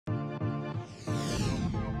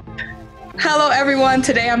Hello, everyone.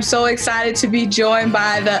 Today, I'm so excited to be joined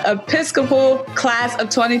by the Episcopal class of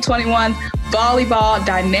 2021 volleyball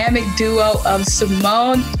dynamic duo of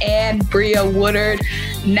Cimone and Bria Woodard,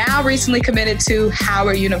 now recently committed to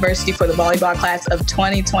Howard University for the volleyball class of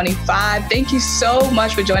 2025. Thank you so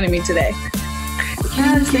much for joining me today.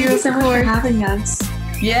 Yes, thank you so much for having us.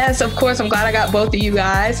 Yes, of course. I'm glad I got both of you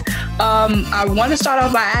guys. I want to start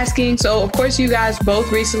off by asking, so of course you guys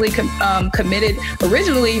both recently committed,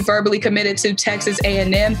 originally verbally committed to Texas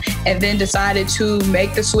A&M, and then decided to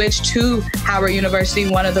make the switch to Howard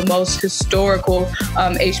University, one of the most historical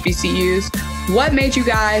HBCUs. What made you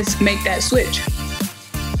guys make that switch?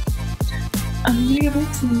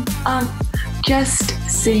 Just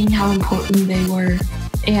seeing how important they were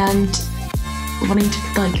and wanting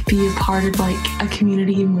to be a part of a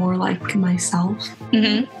community more like myself.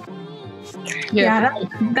 Mm-hmm.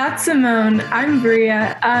 That's Cimone. I'm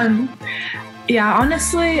Bria.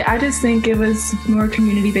 Honestly, I just think it was more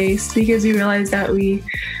community based because we realized that we've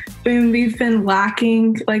been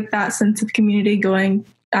lacking that sense of community going.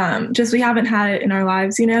 We haven't had it in our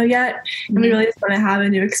lives, yet, and we really just want to have a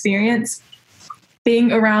new experience.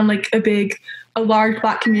 Being around a large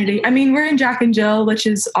Black community. I mean, we're in Jack and Jill, which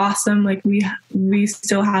is awesome. We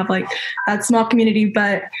still have that small community,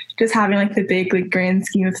 but just having the big grand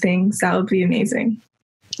scheme of things, that would be amazing.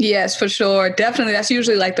 Yes, for sure. Definitely. That's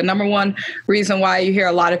usually the number one reason why you hear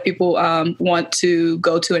a lot of people want to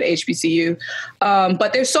go to an HBCU.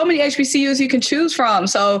 But there's so many HBCUs you can choose from.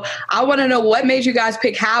 So I want to know what made you guys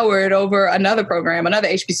pick Howard over another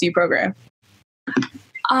HBCU program.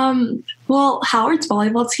 Well, Howard's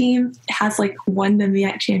volleyball team has won the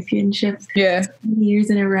MEAC championship years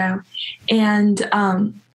in a row. And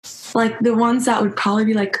the ones that would probably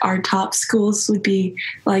be our top schools would be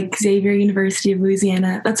Xavier University of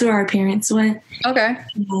Louisiana. That's where our parents went. Okay.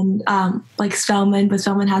 And Spelman, but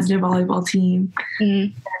Spelman has no volleyball team.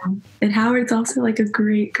 Mm-hmm. And Howard's also a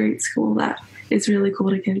great school that is really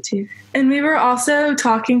cool to go to. And we were also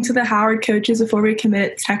talking to the Howard coaches before we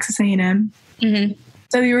committed to Texas A&M. Mm-hmm.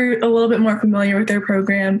 So we were a little bit more familiar with their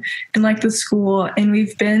program and the school. And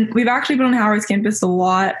we've actually been on Howard's campus a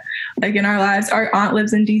lot, in our lives. Our aunt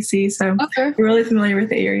lives in DC, so We're really familiar with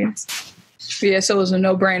the areas. Yeah, so it was a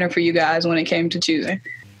no-brainer for you guys when it came to choosing.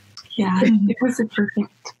 Yeah, it was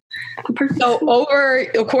perfect. So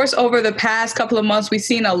over the past couple of months, we've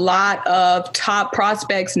seen a lot of top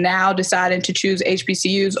prospects now deciding to choose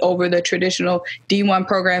HBCUs over the traditional D1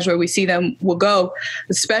 programs where we see them will go,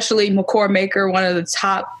 especially McCord Maker, one of the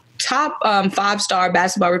top 5-star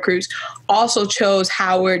basketball recruits, also chose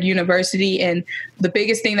Howard University. And the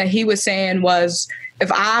biggest thing that he was saying was,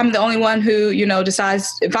 if I'm the only one who,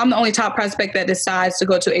 if I'm the only top prospect that decides to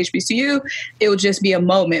go to HBCU, it will just be a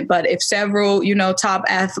moment. But if several, top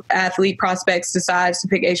athlete prospects decides to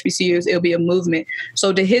pick HBCUs, it'll be a movement.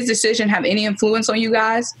 So did his decision have any influence on you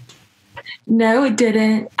guys? No, it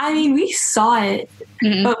didn't. I mean, we saw it,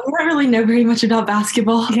 but we don't really know very much about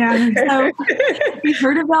basketball. Yeah. So we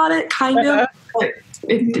heard about it kind of, but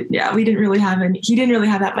we didn't really have he didn't really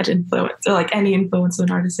have that much influence or any influence on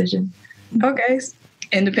our decision. Okay.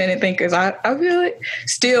 Independent thinkers. I feel it.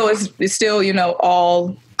 Still, it's still,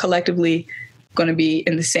 all collectively going to be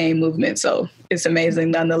in the same movement. So it's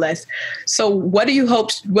amazing nonetheless. So what do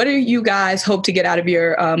you guys hope to get out of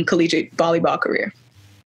your collegiate volleyball career?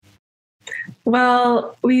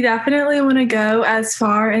 Well, we definitely want to go as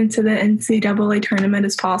far into the NCAA tournament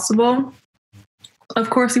as possible. Of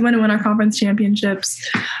course, we want to win our conference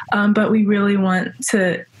championships, but we really want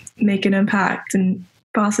to make an impact and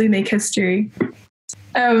possibly make history.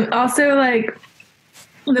 Also,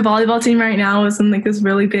 the volleyball team right now is in this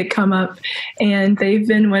really big come up, and they've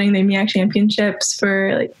been winning the MEAC championships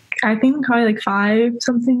for I think probably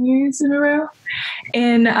 5-something years in a row.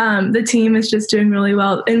 And the team is just doing really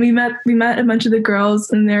well. And we met a bunch of the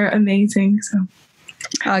girls, and they're amazing. So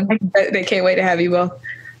they can't wait to have you both.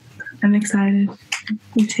 I'm excited.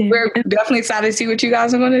 Me too. We're definitely excited to see what you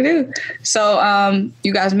guys are going to do. So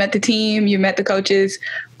you guys met the team, you met the coaches.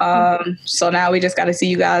 So now we just got to see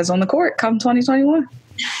you guys on the court come 2021.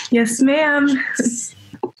 Yes, ma'am.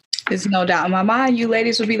 There's no doubt in my mind you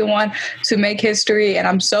ladies will be the one to make history, and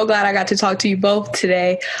I'm so glad I got to talk to you both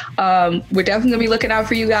today. We're definitely going to be looking out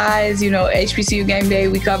for you guys. HBCU Game Day,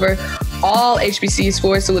 we cover all HBCU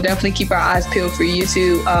sports, so we'll definitely keep our eyes peeled for you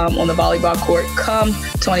two on the volleyball court come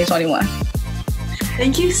 2021.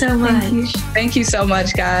 Thank you so much. Thank you so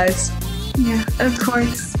much, guys. Yeah, of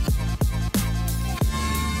course.